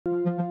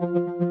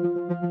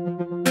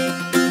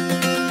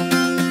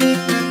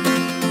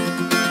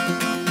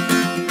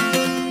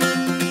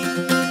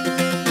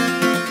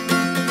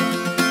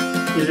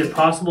it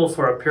possible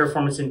for a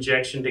piriformis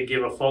injection to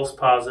give a false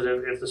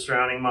positive if the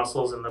surrounding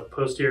muscles and the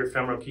posterior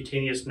femoral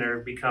cutaneous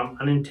nerve become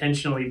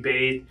unintentionally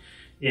bathed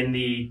in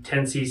the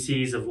 10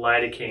 cc's of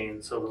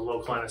lidocaine, so the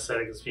local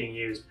anesthetic is being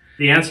used?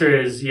 The answer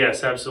is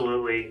yes,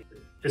 absolutely.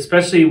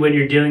 Especially when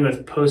you're dealing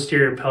with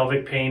posterior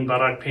pelvic pain,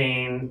 buttock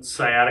pain,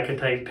 sciatica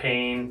type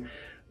pain,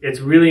 it's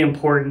really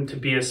important to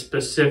be as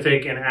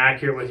specific and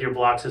accurate with your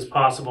blocks as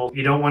possible.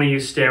 You don't want to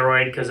use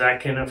steroid because that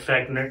can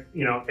affect,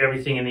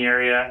 everything in the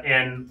area.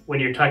 And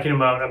when you're talking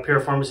about a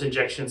piriformis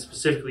injection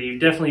specifically, you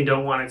definitely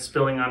don't want it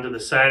spilling onto the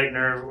sciatic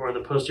nerve or the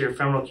posterior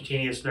femoral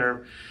cutaneous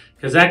nerve,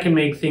 because that can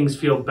make things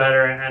feel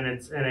better,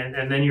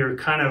 and then you're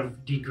kind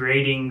of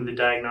degrading the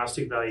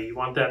diagnostic value. You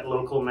want that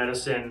local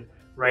medicine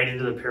right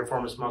into the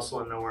piriformis muscle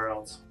and nowhere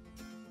else.